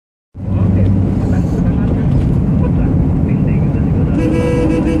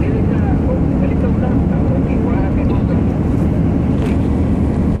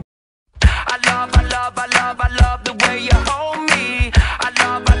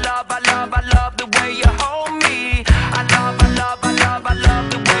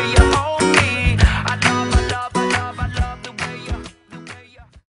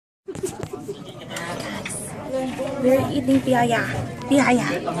Piaya. Piaya.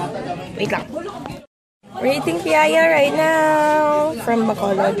 Wait lang. We're eating Piaya right now from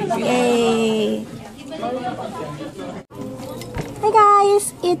Bacolod. Yay! Hi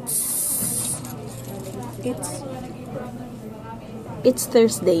guys! It's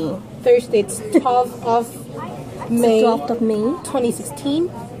Thursday. Thursday, it's 12th of May. 12th of May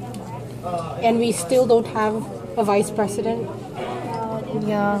 2016. And we still don't have a vice president.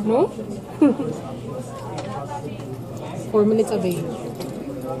 Yeah. No? 4 minutes away.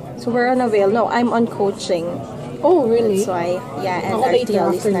 So we're on Avail. No, I'm on coaching. Oh, really? That's why. Yeah, and Ako later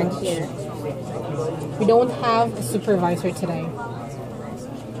RTL is after not lunch. here. We don't have a supervisor today.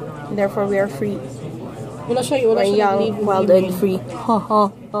 Therefore, we are free. Wala siya, wala We're siya young, nag-leave wild, email. and free. Ha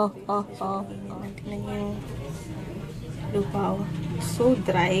ha ha ha ha. Tignan niyo. Lupaw. So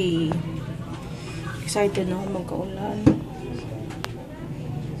dry. Excited na ako magkaulan.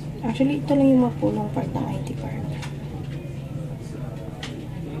 Actually, ito lang yung mapulong part ng IT park.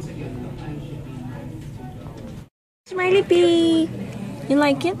 Smiley P! You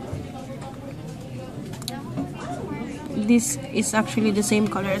like it? This is actually the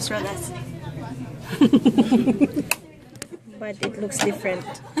same color as Rodas. But it looks different.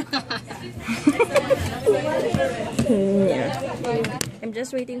 Yeah. I'm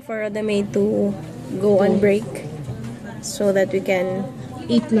just waiting for the maid to go on break so that we can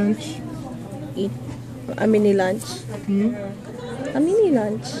Eat lunch. eat a mini lunch. A mini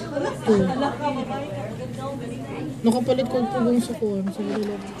lunch. Nakapalit ko tubong sa kuwan.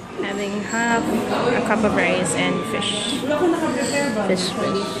 Having half a cup of rice and fish. Fish.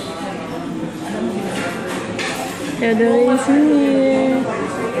 Theodore is here.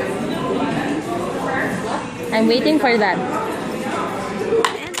 I'm waiting for that.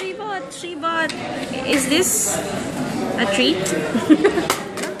 And she bought. Is this a treat?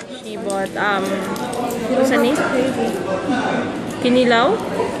 She bought what's her name? Kinilaw?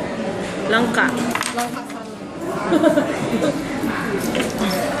 Langka.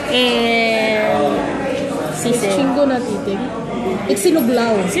 And sisig. Chingo na titig. It's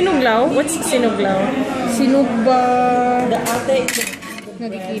sinuglaw. Sinuglaw? What's sinuglaw? Sinugba. The ate.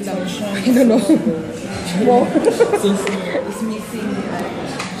 Nagikilaw. I don't know. Wow. It's missing.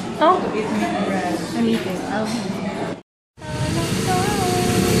 Oh. I'm eating.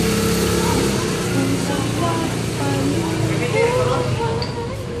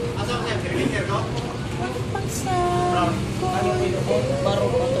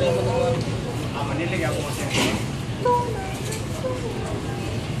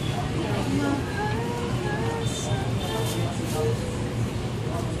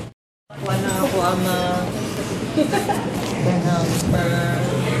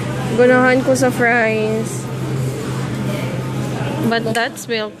 Gunahan ko sa fries. But that's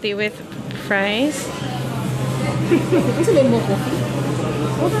milk tea with fries.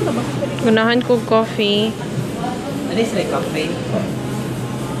 Gunahan ko coffee. This is coffee.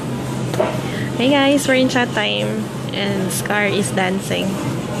 Hey guys, we're in chat time. And Scar is dancing.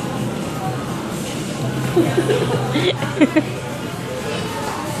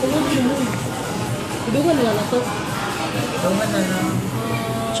 Dugan nila na to. Dugan na lang.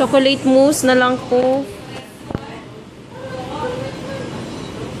 Chocolate mousse na lang ko.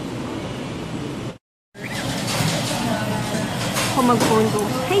 Ako mag-phone ko.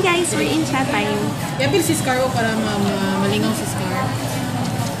 Hey guys, we're in chat time. Yapil si Scar o para malingaw si Scar.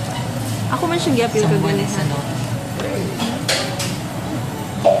 Ako man siyang yapil ko ganun.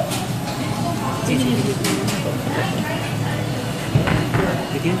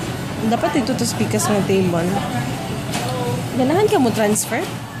 Dapat ito to speak as ng table. Ganahan ka mo transfer?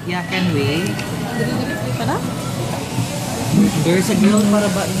 Yeah, can we? Para? There's a girl para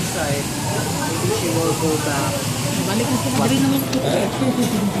ba inside? Maybe she will go back. Balik na sila rin naman.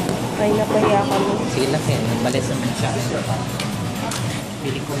 Ay, napahiya ka mo. Sila Ken, nagbalis naman siya.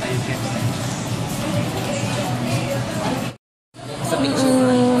 Pili ko na yung Ken.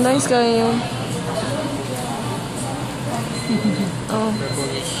 Nice kayo. Oh.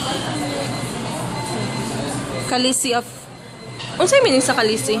 Kalisi of... Ano sa'yo meaning sa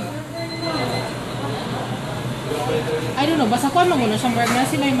kalisi? I don't know, basta ko ano muna siyang na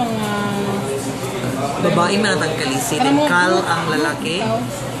sila yung mga... Babae man ang kalisi. Kal ang lalaki.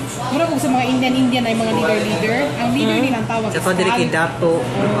 Mura kung sa mga Indian ay mga leader. Ang leader nilang tawag Sa diri kay Dato.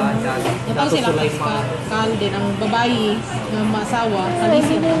 Dato sila Kal din. Ang babae na masawa,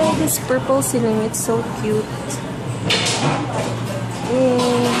 kalisi. I like this purple ceiling. It's so cute.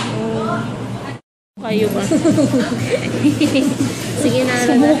 Kayo ba? Sige na.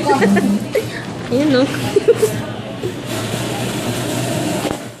 Subukan. Ayun, no?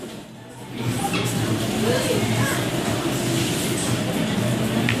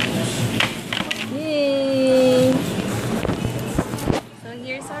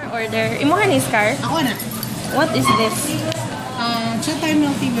 ka ni Scar? Ako na. What is this? Chocolate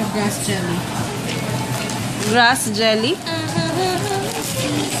milk tea with grass jelly. Grass jelly?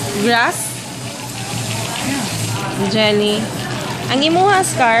 Grass? Jelly. Ang imuha,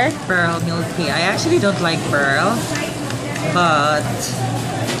 Scar? Pearl milk tea. I actually don't like pearl, but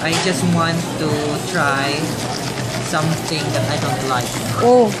I just want to try something that I don't like.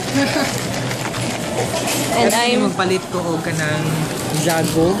 Oh. And Kasi I'm... magpalit ko o ka ng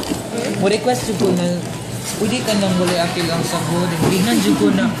zago. Mo request ko na pwede ka nang wala apil ang sago. Tingnan dyan ko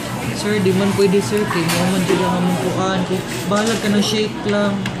na, sir, di man pwede sir. Kaya mo man dyan ang among kuhaan ko. Bahala ka ng shake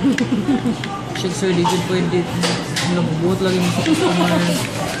lang. Shake sir, di dyan pwede. Nabubuot lagi mo sa customer.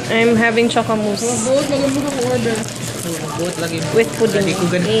 I'm having chocolate Buot, maganda mo order. Nabubuot lagi mo. with pudding. Di ko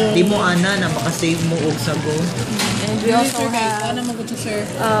di mo ana na makasave mo og sago. And we also Sir, guys, have... ano mo ko to, sir?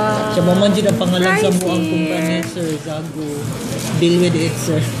 Siya mo man dyan ang pangalan sa mo ang Pricey. kumpanya, sir. Zago. Deal with it,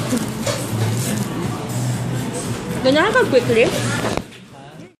 sir. Ganyan ka quickly?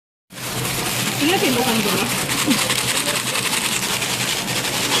 Tingnan kayo mo kang dito.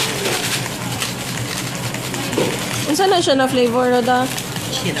 Unsa na siya na flavor, Roda?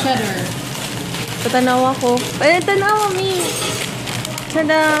 Cheddar. Patanawa ko. Eh, tanawa, mi.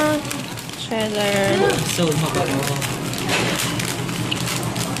 Tada. Cheddar. So, mabago.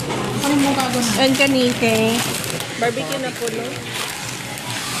 Ano mo kagon? And kanike. Barbecue na po, no?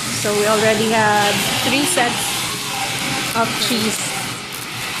 So, we already have 3 sets of cheese.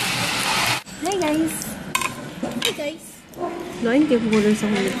 Hi, guys. Hi, guys. Noin, kayo po sa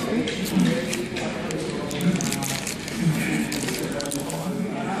kulit, sir.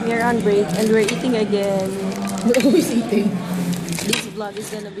 We're on break and we're eating again. We're always eating. This vlog is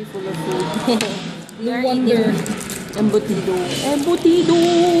gonna be full of food. We No are wonder. eating embutido. Embutido!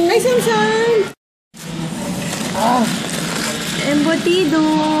 Hi, Samsan! Embutido!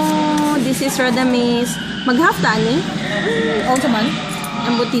 This is Radamis. Mag-half tani? Also man?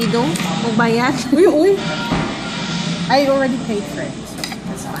 Embutido? Magbayad? Uy! I already paid for it, so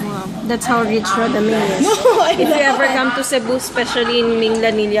that's fine. Wow. That's how rich Rodami is. If you ever come to Cebu, especially in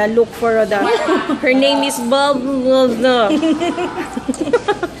Minglanilla, look for Roda. Her name is Bob.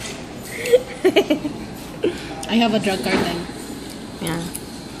 I have a drug cartel. Yeah.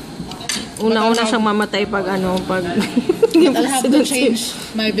 Una-una siyang mamatay pag pag... I'll have to change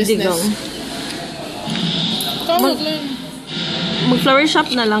my business. Digong. Kamot lang. Mag-flower shop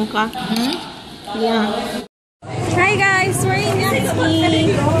na lang ka. Hmm? Yeah. Hi guys! We're in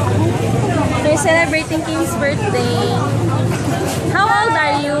Yankee. We're celebrating Kim's birthday. How old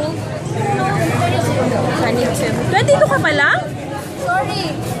are you? 22. 22 ka pa lang?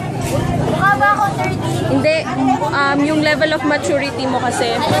 Sorry. Mukha ba ako 30? Hindi. Yung level of maturity mo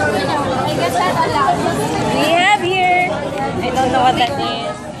kasi. Alam ko na. I guess that's lang. We have here, I don't know what that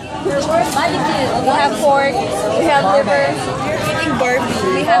is. Barbecue. We have pork, we have liver, you're eating Barbie.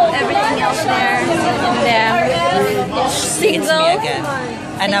 We have everything else there. And then, It's me single. again.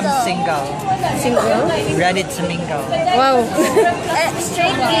 And I'm single. Single? Ready to mingle. Wow.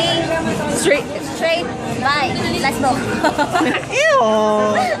 Straight gay. Straight. Straight. Bye. Let's go. Ew!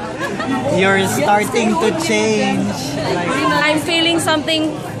 You're starting to change. Like, I'm feeling something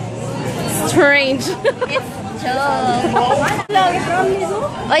strange. It's joke.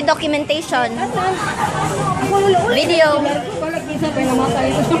 Oy, documentation. Video.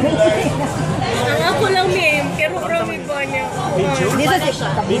 Ako lang, ma'am. Pero kami ba niya? Happy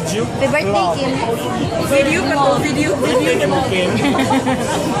birthday, Kim. Video pa to, video.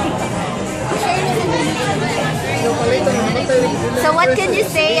 So what can you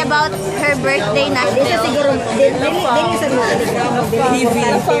say about her birthday night? Yes.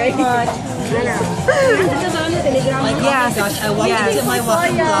 gosh, I walked into my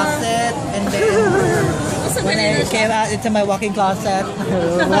walk-in closet and then when I came out into my walk-in closet,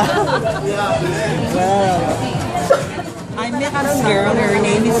 well, I met this girl, her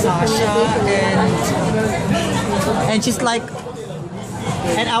name is Sasha, and she's like,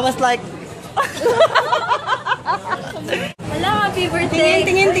 and I was like, Hello, happy birthday.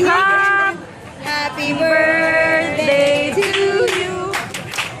 Happy birthday to you.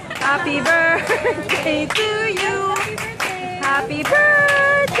 Happy birthday to you. Happy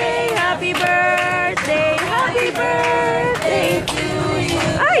birthday, happy birthday, happy birthday